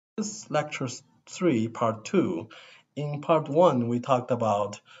This is lecture 3, part 2. In part 1, we talked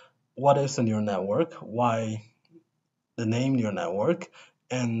about what is a neural network, why the name neural network,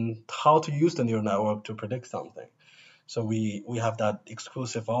 and how to use the neural network to predict something. So we have that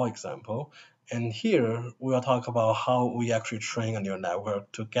exclusive OR example. And here we will talk about how we actually train a neural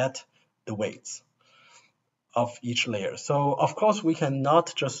network to get the weights of each layer. So of course we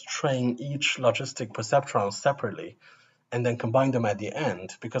cannot just train each logistic perceptron separately and then combine them at the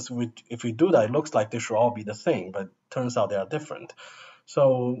end, because if we do that, it looks like they should all be the same, but turns out they are different.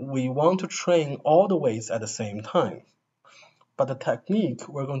 So we want to train all the weights at the same time. But the technique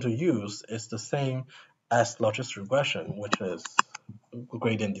we're going to use is the same as logistic regression, which is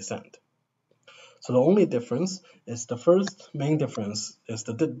gradient descent. So the only difference is the first main difference is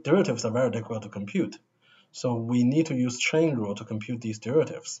the derivatives are very difficult to compute. So we need to use chain rule to compute these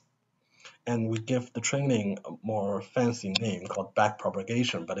derivatives. And we give the training a more fancy name called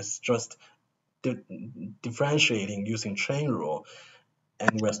backpropagation, but it's just differentiating using chain rule,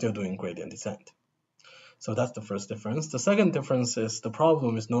 and we're still doing gradient descent. So that's the first difference. The second difference is the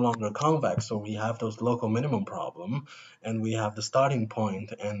problem is no longer convex, so we have those local minimum problem, and we have the starting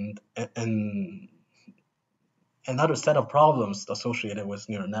point and another set of problems associated with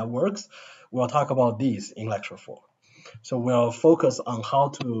neural networks. We'll talk about these in lecture 4. So we'll focus on how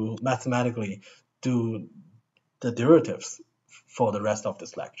to mathematically do the derivatives for the rest of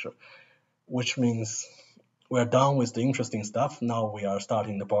this lecture, which means we're done with the interesting stuff. Now we are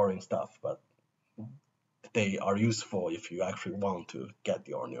starting the boring stuff, but they are useful if you actually want to get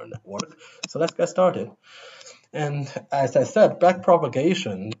your neural network. So let's get started. And as I said,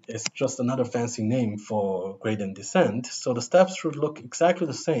 backpropagation is just another fancy name for gradient descent. So the steps should look exactly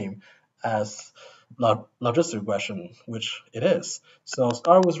the same as logistic regression, which it is. So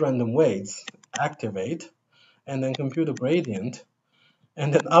start with random weights, activate, and then compute a gradient,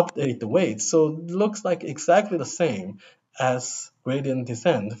 and then update the weights. So it looks like exactly the same as gradient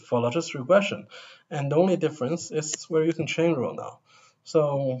descent for logistic regression. And the only difference is we're using chain rule now.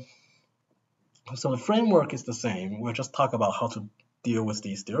 So the framework is the same. We'll just talk about how to deal with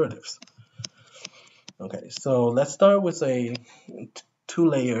these derivatives. Okay, so let's start with a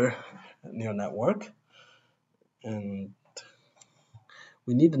two-layer neural network. And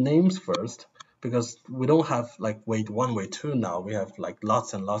we need the names first, because we don't have like weight 1, weight 2 now. We have like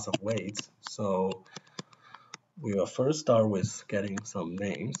lots and lots of weights. So we will first start with getting some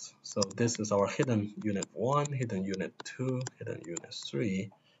names. So this is our hidden unit 1, hidden unit 2, hidden unit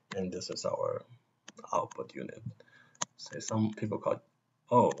 3, and this is our output unit. Say some people call it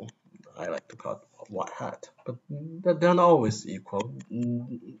O. I like to call it y hat, but they're not always equal.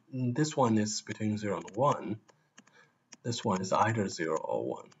 This one is between 0 and 1. This one is either 0 or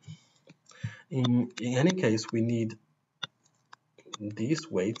 1. In any case, we need these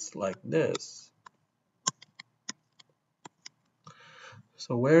weights like this.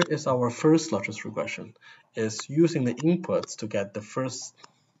 So where is our first logistic regression? Is using the inputs to get the first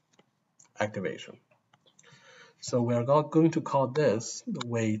activation. So we are going to call this the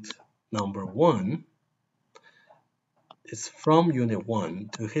weight number 1. It's from unit 1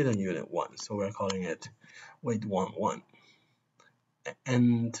 to hidden unit 1. So we're calling it weight 1, 1.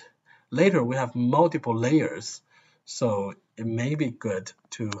 And later we have multiple layers. So it may be good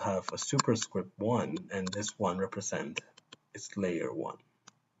to have a superscript 1, and this one represent its layer 1.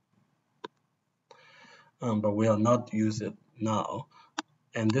 But we'll not use it now.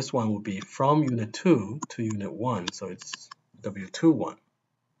 And this one will be from unit 2 to unit 1, so it's W21.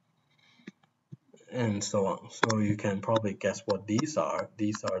 And so on. So you can probably guess what these are.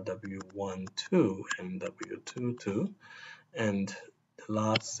 These are W12 and W22. And the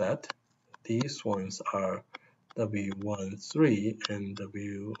last set, these ones are W13 and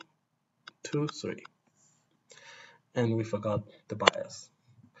W23. And we forgot the bias.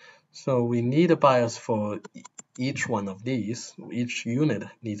 So we need a bias for each one of these. Each unit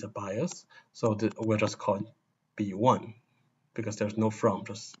needs a bias. So we'll just call it B1 because there's no from,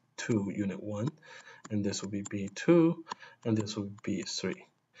 just 2 unit 1. And this will be B2 and this will be B3.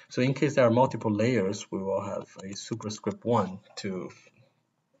 So in case there are multiple layers, we will have a superscript 1 to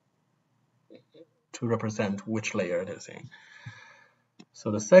represent which layer it is in.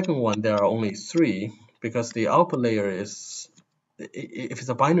 So the second one, there are only 3 because the output layer is, if it's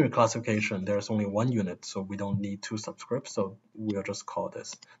a binary classification, there's only 1 unit, so we don't need 2 subscripts. So we'll just call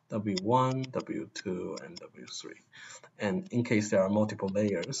this W1, W2, and W3. And in case there are multiple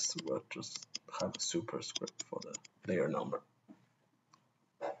layers, we'll just have a superscript for the layer number.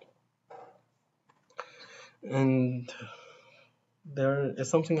 And there is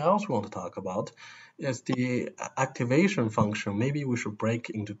something else we want to talk about. Is the activation function. Maybe we should break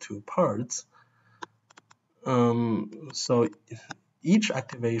into two parts. So each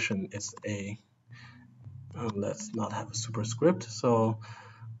activation is a, let's not have a superscript. So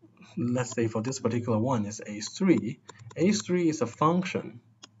let's say for this particular one is A3. A3 is a function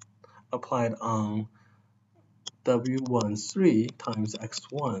applied on W1 3 times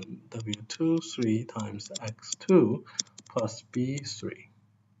x1, W2 3 times x2 plus B3,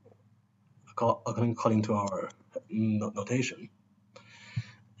 according to our notation.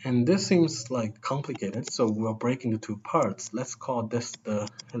 And this seems like complicated, so we'll break into two parts. Let's call this the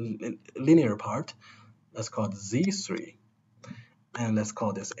linear part. Let's call it Z3, and let's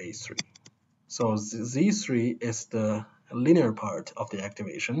call this A3. So Z3 is the linear part of the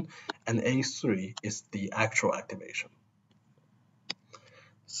activation, and A3 is the actual activation.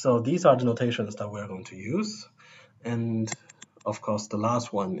 So these are the notations that we're going to use. And of course, the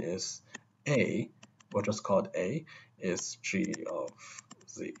last one is A, we'll just call it A, is G of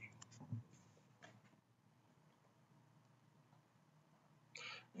Z.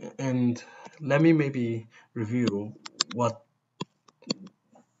 And let me maybe review what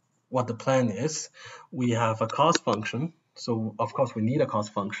the plan is. We have a cost function. So of course we need a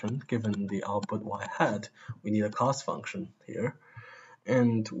cost function given the output y hat. We need a cost function here.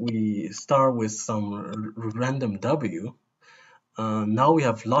 And we start with some random w. Now we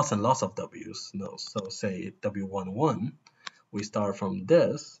have lots and lots of w's. So say w11, we start from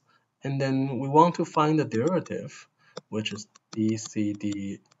this, and then we want to find the derivative, which is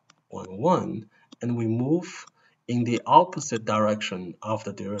dcd11, and we move in the opposite direction of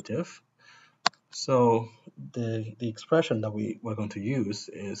the derivative. So the expression that we're going to use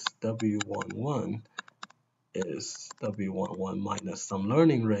is w11 is w11 minus some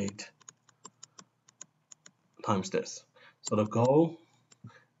learning rate times this. So the goal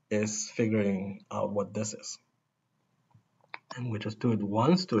is figuring out what this is. And we just do it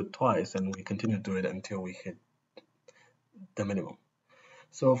once, do it twice, and we continue to do it until we hit the minimum.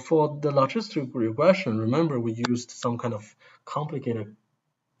 So for the logistic regression, remember we used some kind of complicated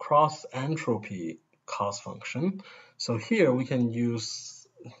cross entropy cost function. So here we can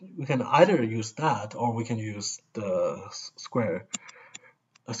either use that, or we can use the squared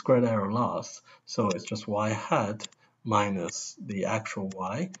error loss. So it's just y hat minus the actual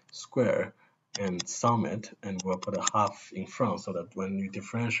y square and sum it, and we'll put a half in front so that when you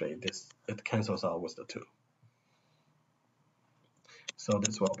differentiate this, it cancels out with the 2. So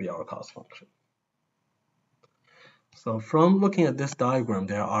this will be our cost function. So from looking at this diagram,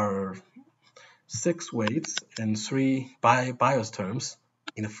 there are 6 weights and 3 bias terms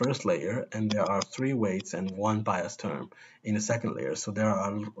in the first layer, and there are 3 weights and 1 bias term in the second layer. So there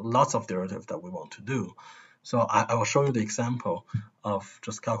are lots of derivatives that we want to do. So I will show you the example of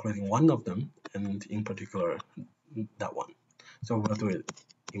just calculating one of them, and in particular that one. So we'll do it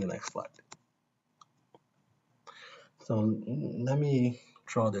in the next slide. So let me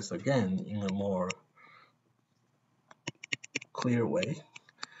draw this again in a more clear way,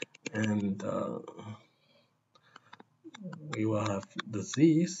 and we will have the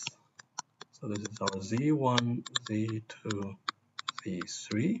z's. So this is our z1, z2,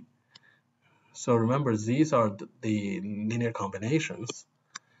 z3. So remember, these are the linear combinations.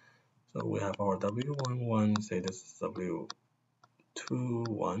 So we have our w11, say this is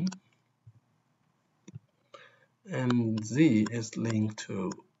w21, and z is linked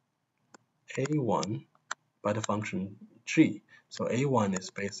to a1 by the function g. So a1 is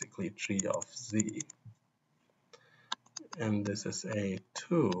basically g of z, and this is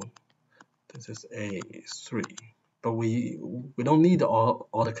a2, this is a3. But we don't need all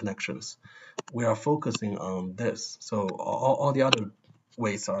the connections. We are focusing on this. So all the other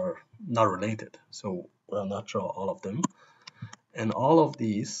weights are not related. So we'll not draw all of them. And all of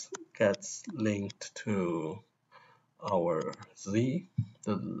these gets linked to our z,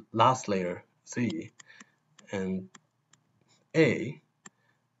 the last layer z, and a,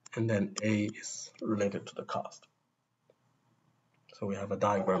 and then a is related to the cost. So we have a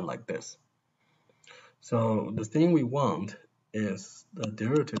diagram like this. So the thing we want is the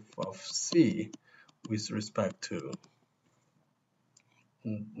derivative of c with respect to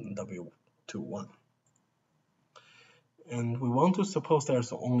w21. And we want to suppose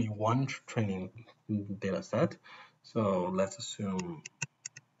there's only one training data set. So let's assume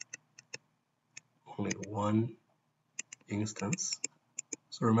only one instance.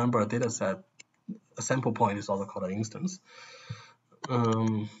 So remember, a data set, a sample point is also called an instance.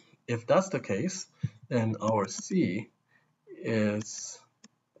 If that's the case, then our c is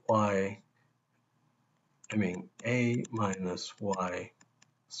y I mean a minus y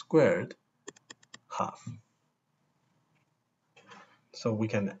squared half. So we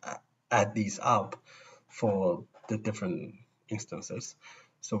can add these up for the different instances.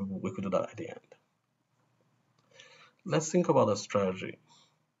 So we could do that at the end. Let's think about a strategy.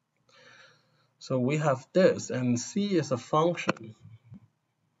 So we have this, and c is a function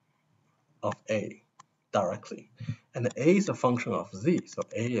of a directly, and a is a function of z, so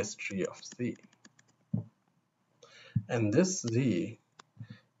a is g of z. And this z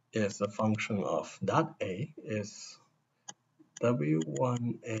is a function of that a is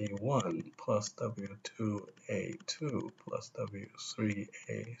w1a1 plus w2a2 plus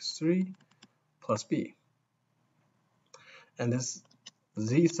w3a3 plus b. And this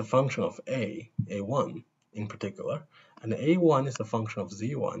z is a function of a1 in particular, and a1 is a function of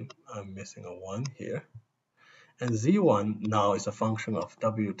z1. I'm missing a 1 here. And z1 now is a function of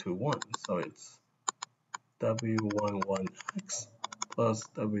w21, so it's w11x plus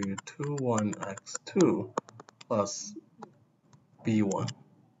w21x2 plus b1.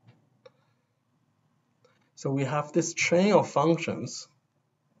 So we have this chain of functions.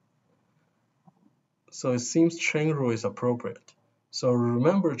 So it seems chain rule is appropriate. So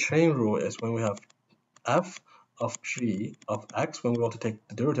remember, chain rule is when we have f of g of x, when we want to take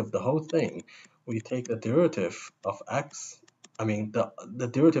the derivative of the whole thing, we take the derivative of x, I mean the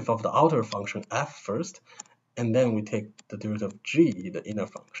derivative of the outer function f first, and then we take the derivative of g, the inner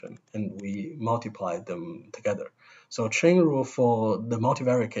function, and we multiply them together. So chain rule for the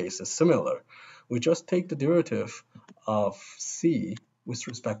multivariate case is similar. We just take the derivative of c with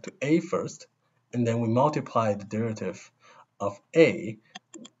respect to a first, and then we multiply the derivative of a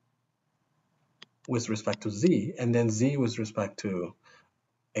with respect to z, and then z with respect to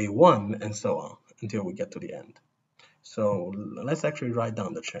a1, and so on, until we get to the end. So let's actually write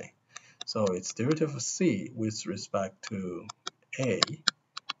down the chain. So it's derivative of c with respect to a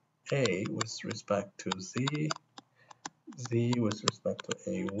with respect to z, z with respect to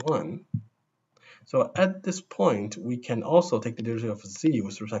a1. So at this point, we can also take the derivative of z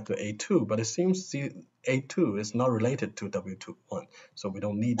with respect to a2, but it seems a2 is not related to w21, so we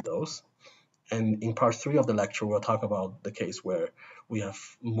don't need those. And in part 3 of the lecture, we'll talk about the case where we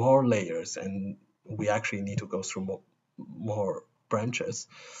have more layers and we actually need to go through more branches.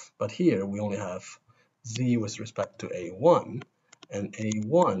 But here we only have z with respect to a1 and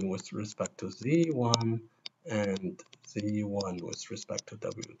a1 with respect to z1 and z1 with respect to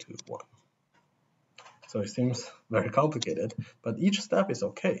w21. So it seems very complicated, but each step is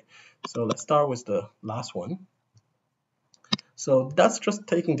okay. So let's start with the last one. So that's just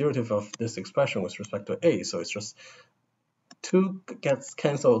taking derivative of this expression with respect to a. So it's just 2 gets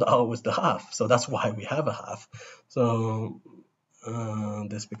cancelled out with the half. So that's why we have a half. So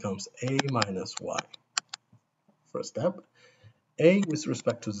this becomes a minus y. First step. A with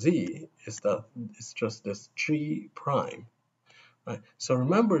respect to z is just this g prime. Right? So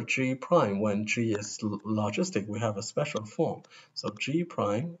remember g prime, when g is logistic, we have a special form. So g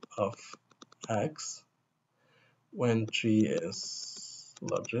prime of x when g is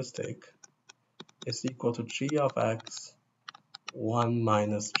logistic is equal to g of x 1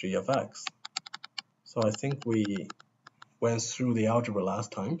 minus g of x. So I think we went through the algebra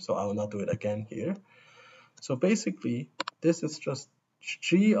last time, so I will not do it again here. So basically, this is just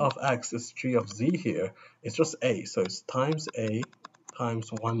g of x is g of z here. It's just a, so it's times a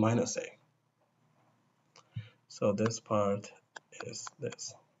times 1 minus a. So this part is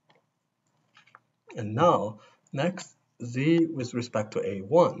this. And now, next, z with respect to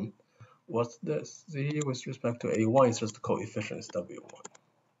a1. What's this? Z with respect to a1 is just the coefficient, is w1.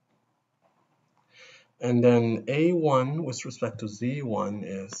 And then a1 with respect to z1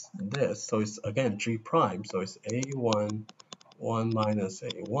 is this. So it's again g prime. So it's a1, 1 minus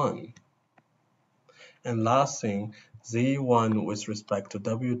a1. And last thing, z1 with respect to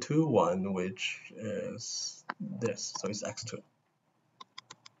w21, which is this. So it's x2.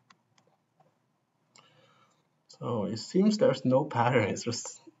 So it seems there's no pattern. It's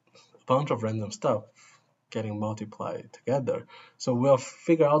just a bunch of random stuff getting multiplied together. So we'll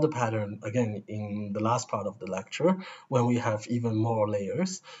figure out the pattern again in the last part of the lecture when we have even more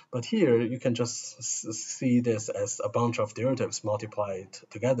layers. But here you can just see this as a bunch of derivatives multiplied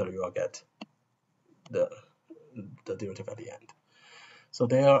together. You will get the derivative at the end. So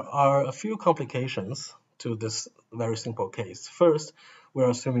there are a few complications to this very simple case. First, we're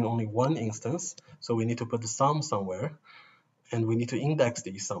assuming only one instance, so we need to put the sum somewhere, and we need to index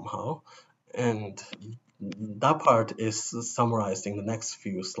these somehow. And that part is summarized in the next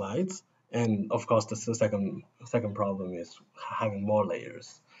few slides. And of course, the second problem is having more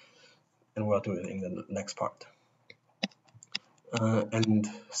layers. and we'll do it in the next part. And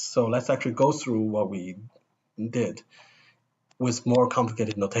so let's actually go through what we did with more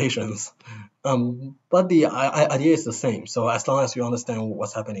complicated notations. But the idea is the same. So as long as you understand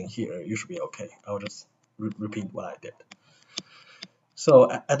what's happening here, you should be okay. I'll just repeat what I did. So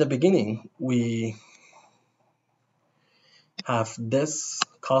at the beginning, we have this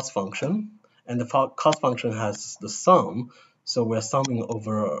cost function, and the cost function has the sum. So we're summing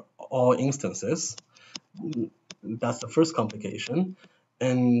over all instances. That's the first complication.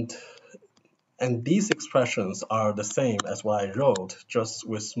 And these expressions are the same as what I wrote, just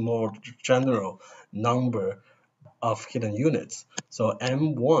with more general number of hidden units. So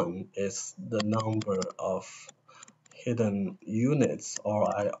M1 is the number of hidden units, or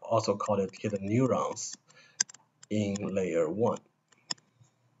I also call it hidden neurons in layer 1.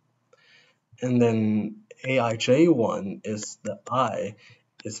 And then Aij1 is the I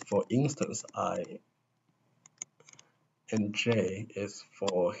is for instance I, and J is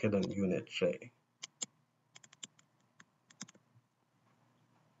for hidden unit J.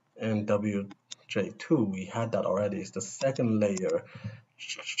 And WJ2, we had that already, is the second layer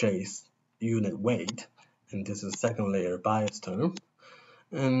J's unit weight, and this is second layer bias term.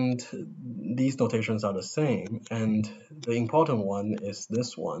 And these notations are the same, and the important one is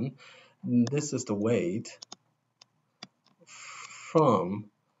this one. This is the weight from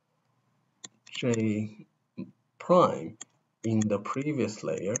J prime in the previous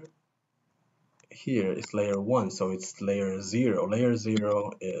layer. Here is layer 1, so it's layer 0. Layer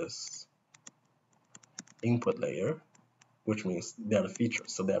 0 is input layer, which means they are the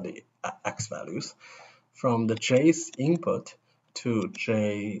features, so they are the x values. From the J's input to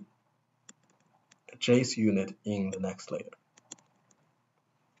J's unit in the next layer.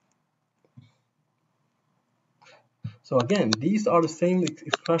 So again, these are the same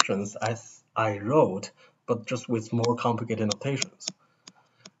expressions as I wrote, but just with more complicated notations.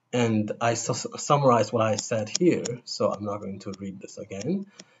 And I summarize what I said here, so I'm not going to read this again.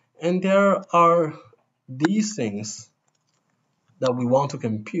 And there are these things that we want to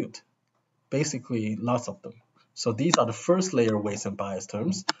compute, basically lots of them. So these are the first layer weights and bias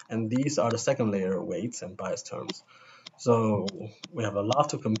terms, and these are the second layer weights and bias terms. So we have a lot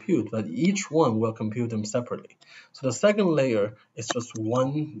to compute, but each one will compute them separately. So the second layer is just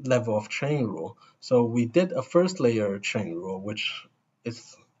one level of chain rule. So we did a first layer chain rule, which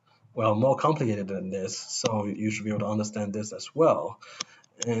is, well, more complicated than this. So you should be able to understand this as well.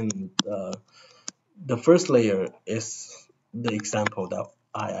 And the first layer is the example that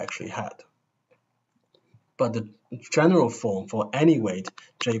I actually had. But the general form for any weight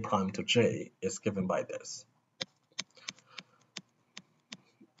J prime to J is given by this.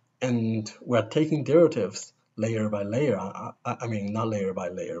 And we're taking derivatives layer by layer. I mean, not layer by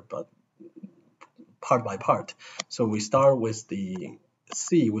layer, but part by part. So we start with the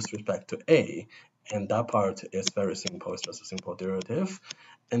C with respect to A, and that part is very simple. It's just a simple derivative.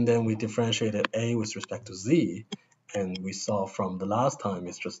 And then we differentiated A with respect to Z, and we saw from the last time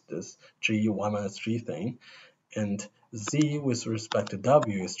it's just this G, 1 minus G thing. And Z with respect to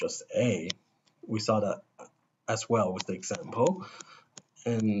W is just A. We saw that as well with the example.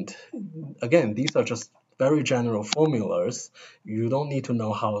 And again, these are just very general formulas. You don't need to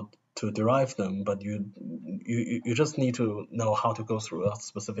know how to derive them, but you just need to know how to go through a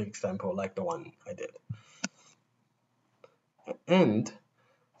specific example like the one I did. And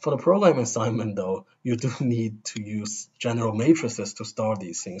for the program assignment, though, you do need to use general matrices to store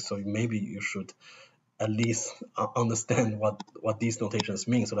these things. So maybe you should at least understand what these notations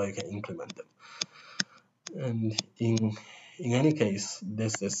mean so that you can implement them. And in any case,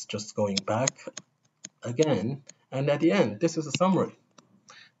 this is just going back again, and at the end, this is a summary.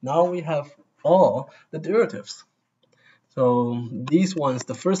 Now we have all the derivatives. So these ones,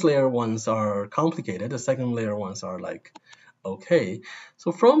 the first layer ones are complicated, the second layer ones are like, okay.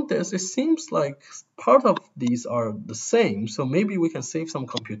 So from this, it seems like part of these are the same, so maybe we can save some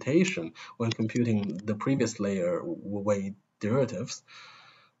computation when computing the previous layer weight derivatives.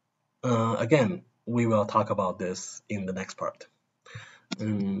 Again, we will talk about this in the next part.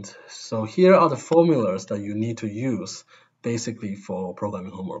 And so here are the formulas that you need to use basically for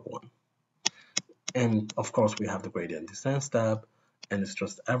programming homework 1. And of course, we have the gradient descent step, and it's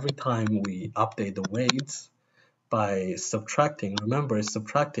just every time we update the weights by subtracting. Remember, it's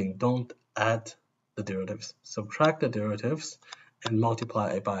subtracting, don't add the derivatives. Subtract the derivatives and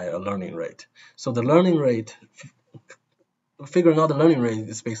multiply it by a learning rate. So the learning rate, figuring out the learning rate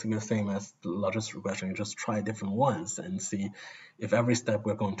is basically the same as the logistic regression. You just try different ones and see if every step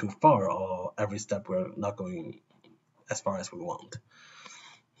we're going too far or every step we're not going as far as we want.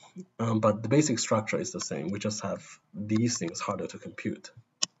 but the basic structure is the same. We just have these things harder to compute.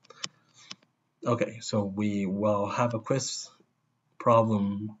 Okay, so we will have a quiz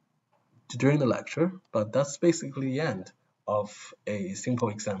problem during the lecture, but that's basically the end of a simple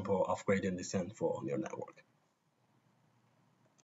example of gradient descent for neural network.